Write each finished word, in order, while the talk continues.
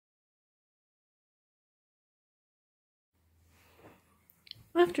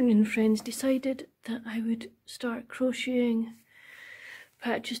Afternoon, friends. Decided that I would start crocheting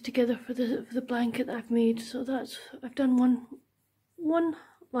patches together for the blanket that I've made. So I've done one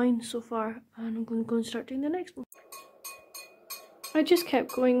line so far, and I'm going to go and start doing the next one. I just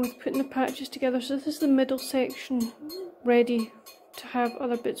kept going with putting the patches together, so this is the middle section ready to have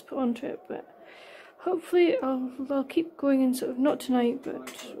other bits put onto it, but hopefully I'll keep going, and sort of not tonight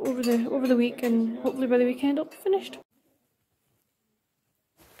but over the week, and hopefully by the weekend I'll be finished.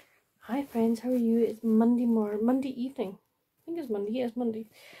 Hi friends, how are you? It's Monday evening. I think it's Monday. Yeah, it's Monday.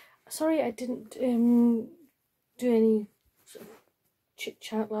 Sorry I didn't do any sort of chit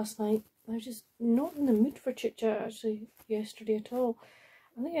chat last night. I was just not in the mood for chit chat actually yesterday at all.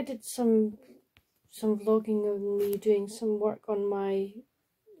 I think I did some vlogging of me doing some work on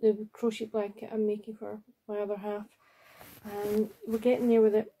the crochet blanket I'm making for my other half, and we're getting there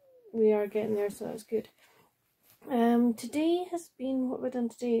with it. We are getting there, so that's good. Today has been, what have I done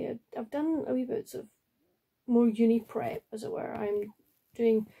today? I've done a wee bit of more uni prep, as it were. I'm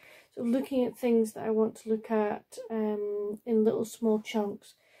doing looking at things that I want to look at in little small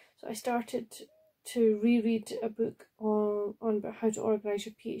chunks. So I started to reread a book on about how to organise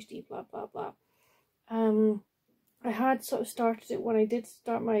your PhD, blah blah blah. I had sort of started it when I did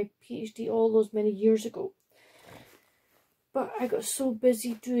start my PhD all those many years ago, but I got so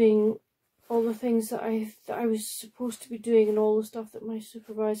busy doing all the things that I was supposed to be doing, and all the stuff that my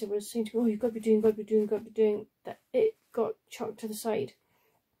supervisor was saying to me, oh, you've got to be doing, that it got chucked to the side.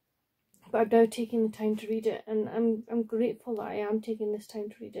 But I'm now taking the time to read it, and I'm grateful that I am taking this time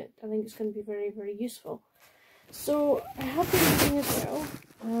to read it. I think it's going to be very, very useful. So I have been reading as well.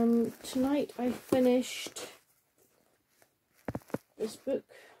 Tonight I finished this book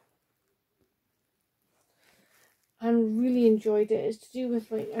and really enjoyed it. It's to do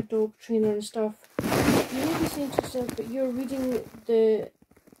with like a dog trainer and stuff. You may be saying to yourself, but you're reading the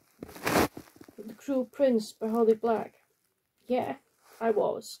Cruel Prince by Holly Black. Yeah, I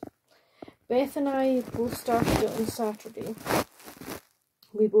was. Beth and I both started it on Saturday.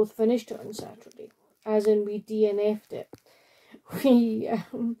 We both finished it on Saturday, as in we DNF'd it. We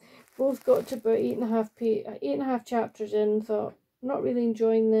both got to about 8.5 chapters in, and thought, not really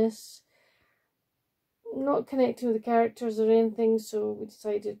enjoying this, not connecting with the characters or anything, so we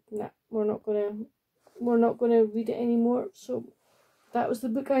decided, nah, we're not gonna read it anymore. So that was the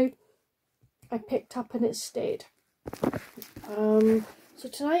book I picked up in its stead. So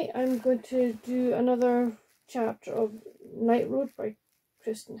tonight I'm going to do another chapter of Night Road by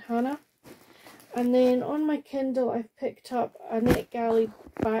Kristen Hanna, and then on my Kindle I've picked up a NetGalley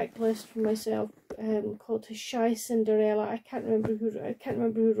backlist for myself called "His Shy Cinderella." I can't remember who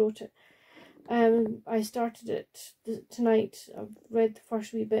wrote it. I started it tonight. I've read the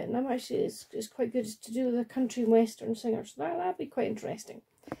first wee bit, and I'm actually it's quite good. It's to do with a country and western singer, so that'd be quite interesting.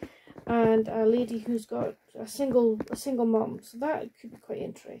 And a lady who's got a single mum, so that could be quite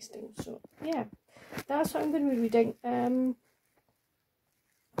interesting. So yeah, that's what I'm going to be reading.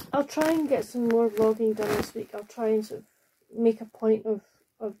 I'll try and get some more vlogging done this week. I'll try and sort of make a point of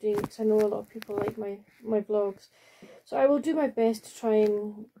doing it, because I know a lot of people like my vlogs. So I will do my best to try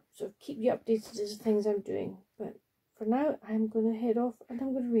and sort of keep you updated as the things I'm doing. But for now, I'm going to head off and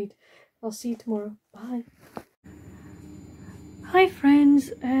I'm going to read. I'll see you tomorrow. Bye. Hi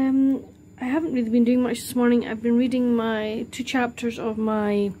friends. I haven't really been doing much this morning. I've been reading my 2 chapters of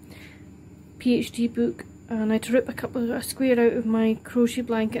my PhD book, and I had to rip a square out of my crochet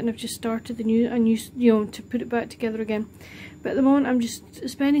blanket, and I've just started a new to put it back together again. But at the moment I'm just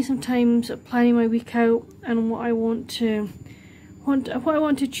spending some time sort of planning my week out and what I want to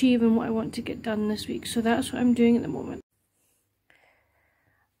achieve and what I want to get done this week. So that's what I'm doing at the moment.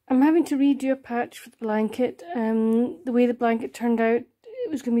 I'm having to redo a patch for the blanket. The way the blanket turned out, it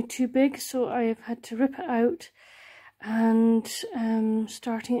was going to be too big, so I have had to rip it out and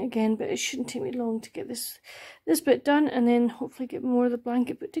starting it again. But it shouldn't take me long to get this bit done, and then hopefully get more of the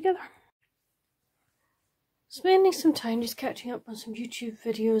blanket put together. Spending some time just catching up on some YouTube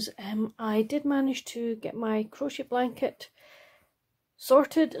videos. I did manage to get my crochet blanket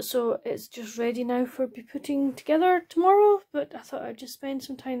sorted, so it's just ready now for be putting together tomorrow. But I thought I'd just spend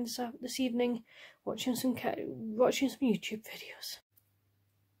some time this evening watching some YouTube videos.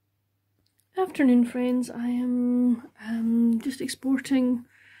 Afternoon, friends. I am just exporting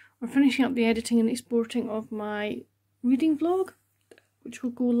or finishing up the editing and exporting of my reading vlog, which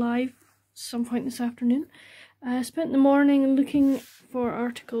will go live some point this afternoon. I spent the morning looking for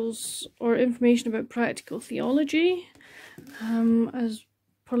articles or information about practical theology. I was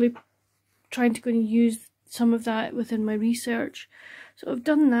probably trying to go and use some of that within my research. So I've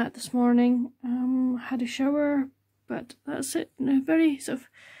done that this morning. Had a shower, But that's it. Very sort of,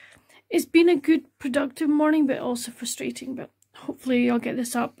 it's been a good productive morning, but also frustrating. But hopefully I'll get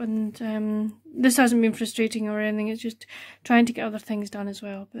this up, and this hasn't been frustrating or anything. It's just trying to get other things done as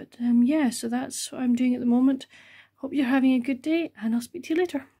well. But yeah, so that's what I'm doing at the moment. Hope you're having a good day, and I'll speak to you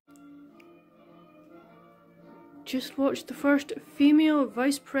later. Just watched the first female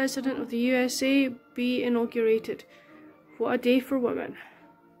Vice President of the USA be inaugurated. What a day for women.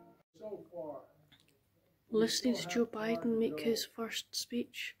 Listening to Joe Biden make his first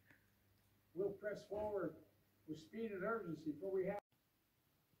speech. We'll press forward with speed and urgency, for we have.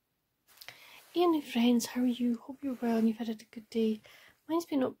 Evening friends, how are you? Hope you're well and you've had a good day. Mine's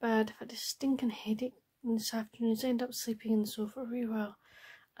been not bad. I've had a stinking headache this afternoon, so I ended up sleeping in the sofa really well.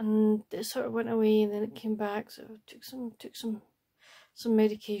 And it sort of went away and then it came back, so I took some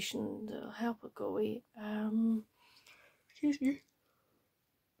medication that'll help it go away. Excuse me.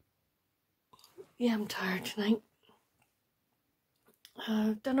 Yeah, I'm tired tonight.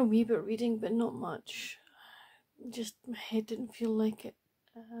 I've done a wee bit of reading, but not much. Just my head didn't feel like it.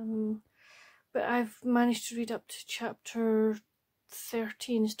 But I've managed to read up to chapter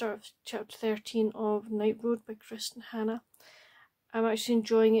 13, start of chapter 13 of Night Road by Kristen Hannah. I'm actually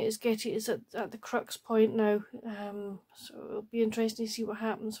enjoying it. It's at the crux point now, so it'll be interesting to see what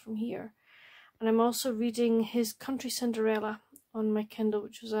happens from here. And I'm also reading his Country Cinderella on my Kindle,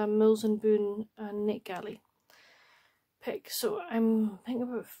 which was a Mills and Boon and Nick Galley pick. So I'm thinking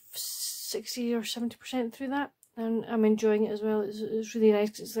about 60 or 70% through that, and I'm enjoying it as well. It's really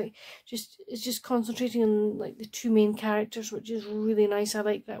nice. It's like it's just concentrating on like the two main characters, which is really nice. I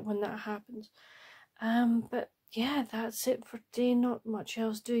like that when that happens. But yeah, that's it for today. Not much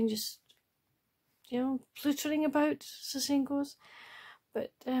else doing, just, you know, plootering about, as the saying goes.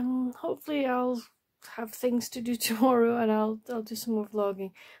 But hopefully I'll have things to do tomorrow, and I'll do some more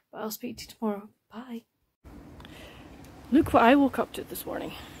vlogging. But I'll speak to you tomorrow. Bye. Look what I woke up to this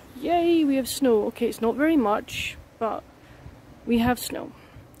morning. Yay, we have snow. Okay, it's not very much, but we have snow,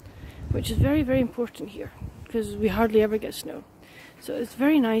 which is very, very important here because we hardly ever get snow. So it's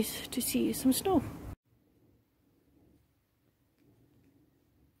very nice to see some snow.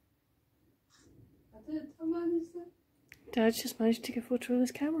 Dad's just managed to take a photo with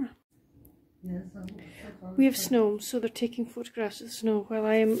his camera. We have snow, so they're taking photographs of the snow while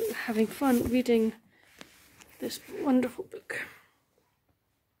I am having fun reading this wonderful book.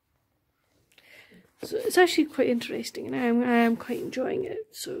 So it's actually quite interesting, and I am quite enjoying it.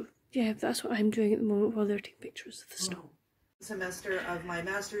 So yeah, that's what I'm doing at the moment while they're taking pictures of the snow. Semester of my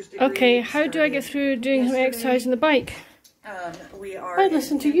master's degree. Okay, how do I get through doing some exercise on the bike? I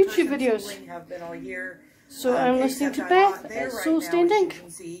listen to YouTube videos. Have been all year. So I'm listening to Beth at Soul Standing.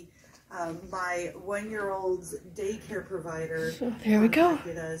 My 1-year-old's daycare provider. So there we go.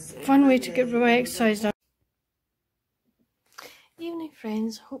 Fun way to get my exercise done. Evening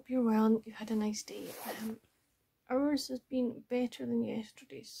friends, hope you're well and you've had a nice day. Ours has been better than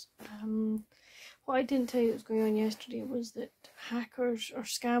yesterday's. What I didn't tell you that was going on yesterday was that hackers or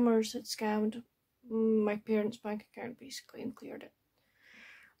scammers had scammed my parents' bank account basically and cleared it.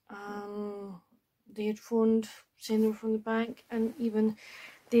 They had phoned saying they were from the bank, and even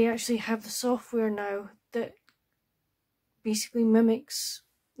they actually have the software now that basically mimics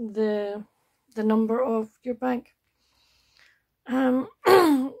the number of your bank. And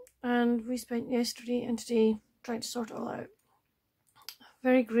we spent yesterday and today trying to sort it all out.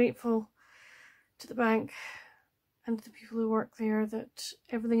 Very grateful to the bank and to the people who work there that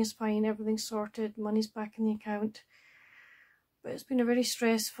everything is fine, everything's sorted, money's back in the account. But it's been a very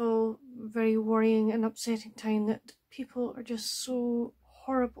stressful, very worrying and upsetting time that people are just so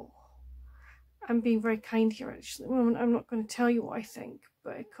horrible. I'm being very kind here actually. At the moment I'm not going to tell you what I think,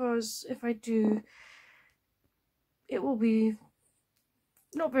 but because if I do, it will be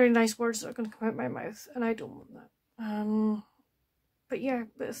not very nice words that are going to come out my mouth, and I don't want that. But yeah,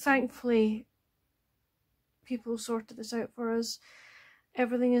 but thankfully people sorted this out for us.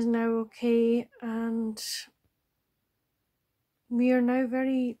 Everything is now okay, and we are now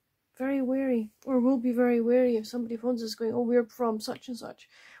very, very wary, or will be very wary if somebody phones us going, oh, we're from such and such.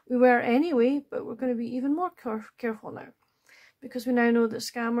 We were anyway, but we're going to be even more careful now, because we now know that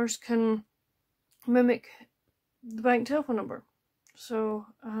scammers can mimic the bank telephone number. So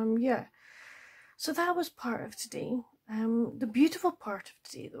yeah, so that was part of today. The beautiful part of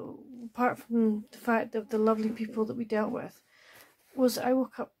today, though, apart from the fact of the lovely people that we dealt with, was we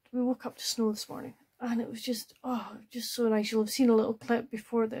woke up to snow this morning, and it was just, oh, just so nice. You'll have seen a little clip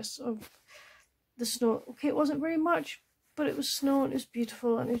before this of the snow. Okay, it wasn't very much, but it was snow and it was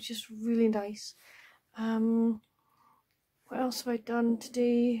beautiful and it was just really nice. What else have I done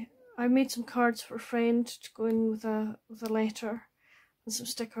today? I made some cards for a friend to go in with a letter and some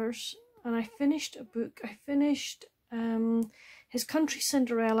stickers, and I finished a book. I finished His Country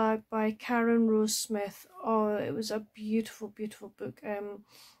Cinderella by Karen Rose Smith. Oh, it was a beautiful, beautiful book.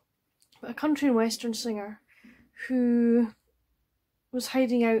 A country and western singer who was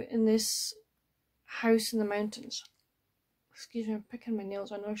hiding out in this house in the mountains. Excuse me, I'm picking my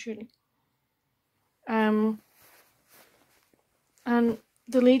nails, I know I shouldn't. And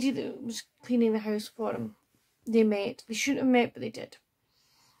the lady that was cleaning the house for him, they met. They shouldn't have met, but they did.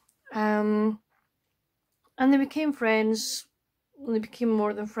 And they became friends. They became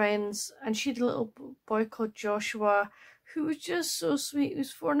more than friends. And she had a little boy called Joshua, who was just so sweet. He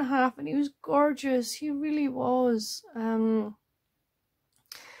was 4.5 and he was gorgeous. He really was.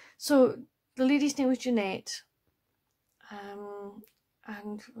 So the lady's name was Jeanette.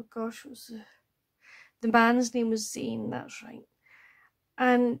 And oh gosh, what was the man's name was Zane, that's right.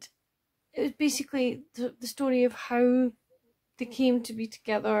 And it was basically the story of how they came to be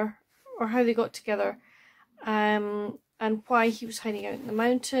together, or how they got together, and why he was hiding out in the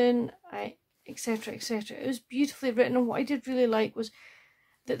mountain, etc, etc. It was beautifully written, and what I did really like was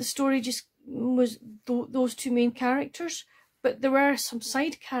that the story just was those two main characters, but there were some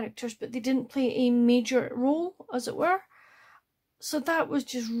side characters, but they didn't play a major role, as it were. So that was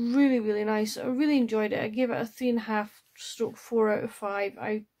just really, really nice. I really enjoyed it. I gave it a 3.5/4 out of 5.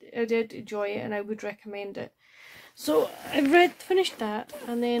 I did enjoy it, and I would recommend it. So I've finished that,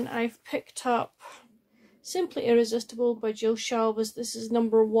 and then I've picked up Simply Irresistible by Jill Shalvis. This is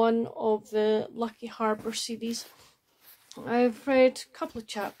number 1 of the Lucky Harbour series. I've read a couple of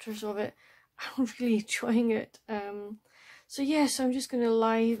chapters of it. I'm really enjoying it. So yes, I'm just going to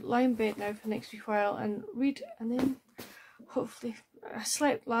lie in bed now for the next wee while and read, and then hopefully, I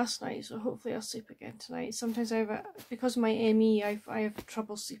slept last night, so hopefully I'll sleep again tonight. Sometimes because of my ME, I have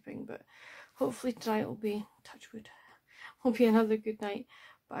trouble sleeping, but hopefully tonight will be, touch wood, will be another good night.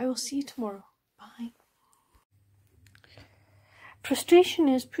 But I will see you tomorrow. Bye. Frustration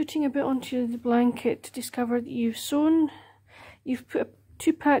is putting a bit onto the blanket to discover that you've put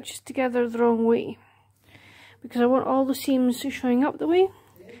 2 patches together the wrong way, because I want all the seams showing up the way.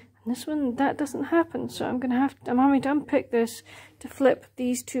 And this one, that doesn't happen, so I'm having to unpick this to flip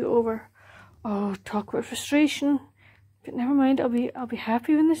these 2 over. Oh, talk about frustration. But never mind, I'll be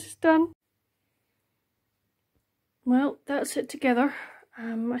happy when this is done. Well, that's it together.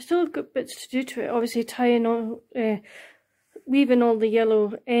 I still have got bits to do to it. Obviously, tying all, weaving all the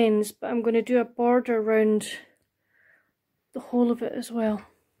yellow ends, but I'm going to do a border around the whole of it as well.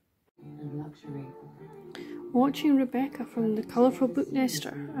 Watching Rebecca from the Colourful Book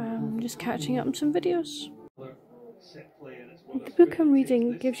Nester. Just catching up on some videos. The book I'm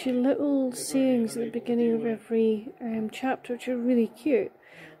reading gives you little sayings at the beginning of every chapter, which are really cute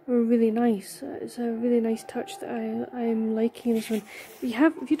or really nice. It's a really nice touch that I'm liking this one.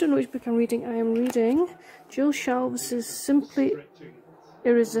 If you don't know which book I'm reading, I am reading Jill Shalvis' Simply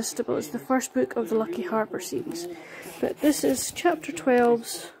Irresistible. It's the first book of the Lucky Harbour series. But this is chapter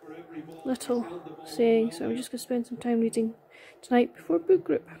 12's little saying, so I'm just going to spend some time reading tonight before book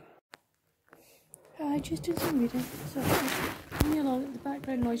group. I just did some reading, so leave me along. The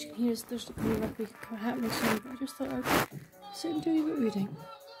background noise you can hear is there's a really rugby happening soon, but I just thought I'd sit and do a wee bit of reading.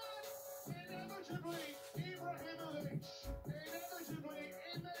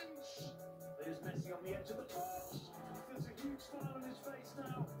 There's Messi on the edge of the box. There's a huge smile on his face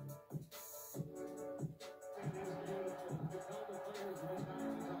now.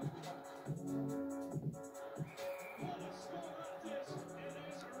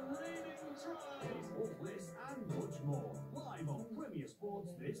 All this and much more live on Premier Sports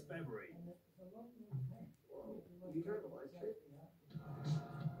this February. You turn the lights straight.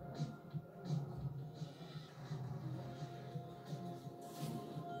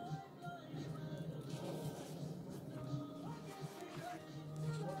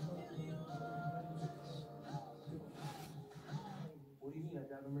 What do you mean I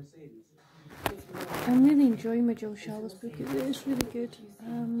drive a Mercedes? I'm really enjoying my Jill Shalvis book. It is really good.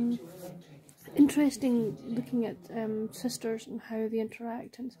 Interesting looking at sisters and how they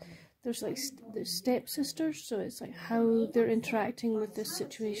interact, and there's like there's step sisters, so it's like how they're interacting with this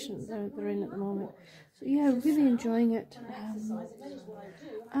situation they're in at the moment. So yeah, really enjoying it.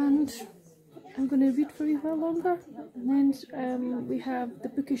 And I'm going to read for a wee while longer, and then we have the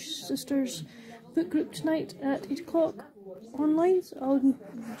Bookish Sisters book group tonight at 8 o'clock online, so I'll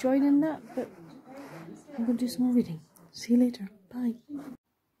join in that, but I'm going to do some more reading. See you later. Bye.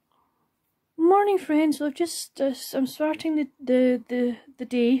 Morning, friends. So I've just I'm starting the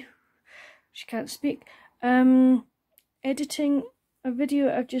day. She can't speak. Editing a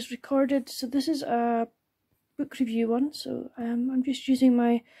video I've just recorded. So this is a book review one, so I'm just using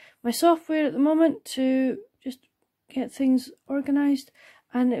my software at the moment to just get things organised,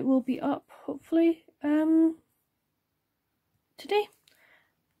 and it will be up hopefully today.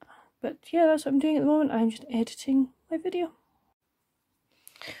 But yeah, that's what I'm doing at the moment. I'm just editing my video.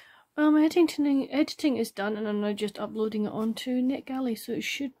 Well, my editing is done, and I'm now just uploading it onto NetGalley, so it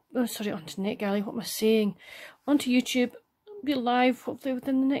should, oh sorry, onto NetGalley, what am I saying? Onto YouTube, be live hopefully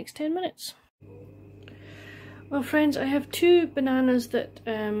within the next 10 minutes. Well friends, I have 2 bananas that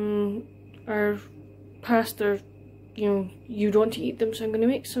are past their, you don't want to eat them, so I'm going to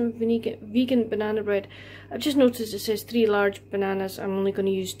make some vegan banana bread. I've just noticed it says 3 large bananas. I'm only going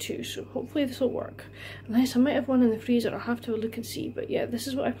to use 2, so hopefully this will work. Unless I might have one in the freezer, I'll have to have a look and see. But yeah, this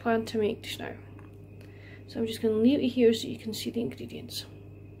is what I plan to make just now. So I'm just going to leave it here so you can see the ingredients.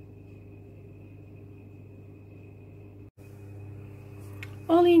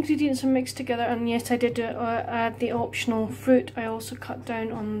 All the ingredients are mixed together, and yes, I did add the optional fruit. I also cut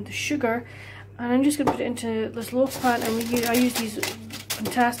down on the sugar, and I'm just going to put it into this loaf pan, and I use these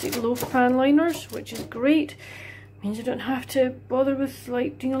fantastic loaf pan liners, which is great. It means I don't have to bother with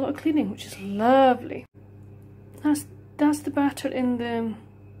like doing a lot of cleaning, which is lovely. That's the batter in the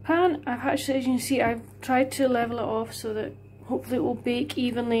pan. I've actually, as you can see, I've tried to level it off so that hopefully it will bake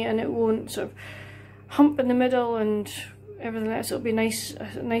evenly and it won't sort of hump in the middle and everything else. It'll be a nice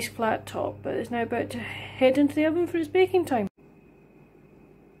flat top, but it's now about to head into the oven for its baking time.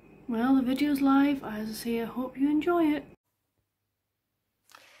 Well, the video's live. As I say, I hope you enjoy it.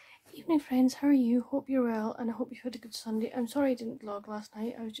 Evening friends, how are you? Hope you're well, and I hope you've had a good Sunday. I'm sorry I didn't vlog last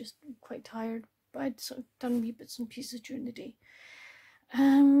night. I was just quite tired, but I'd sort of done wee bits and pieces during the day.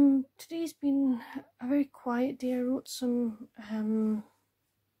 Today's been a very quiet day. I wrote some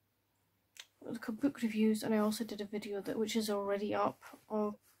book reviews, and I also did a video which is already up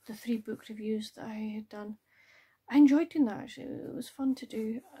of the 3 book reviews that I had done. I enjoyed doing that actually. It was fun to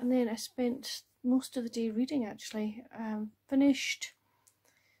do, and then I spent most of the day reading actually. Finished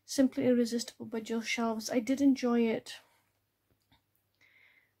Simply Irresistible by Jill Shalves. I did enjoy it,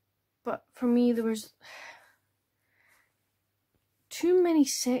 but for me there was too many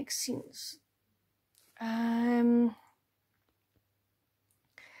sex scenes.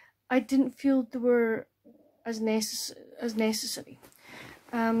 I didn't feel they were as necessary.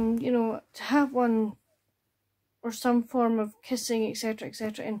 To have one or some form of kissing, etc.,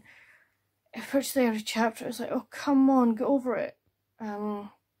 etc. in virtually every chapter, it's like, oh come on, get over it.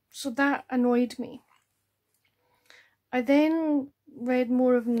 So that annoyed me. I then read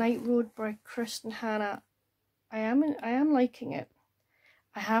more of Night Road by Kristen Hannah. I am liking it.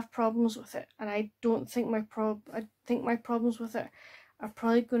 I have problems with it, and I don't think I think my problems with it are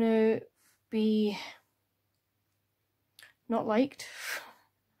probably going to be not liked.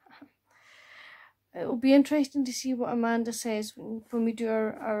 It will be interesting to see what Amanda says when we do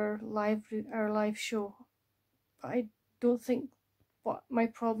our live show. But I don't think what my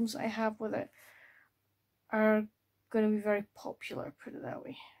problems I have with it are going to be very popular, put it that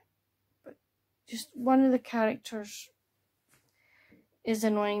way. But just one of the characters is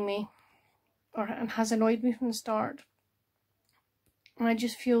annoying me, and has annoyed me from the start. And I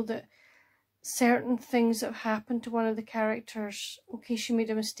just feel that certain things that have happened to one of the characters, okay, she made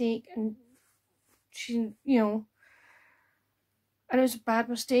a mistake, and she, and it was a bad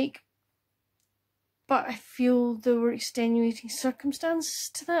mistake, but I feel there were extenuating circumstances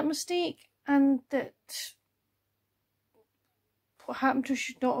to that mistake, and that what happened to her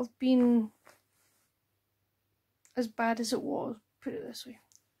should not have been as bad as it was, put it this way.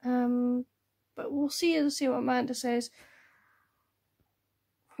 But we'll see, as I say, what Amanda says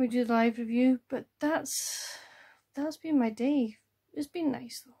when we do the live review. But that's been my day. It's been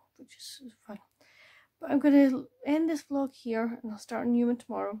nice though, which is fun. But I'm going to end this vlog here, and I'll start a new one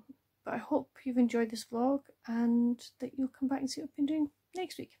tomorrow. But I hope you've enjoyed this vlog, and that you'll come back and see what I've been doing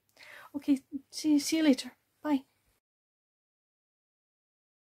next week. Okay, see you later.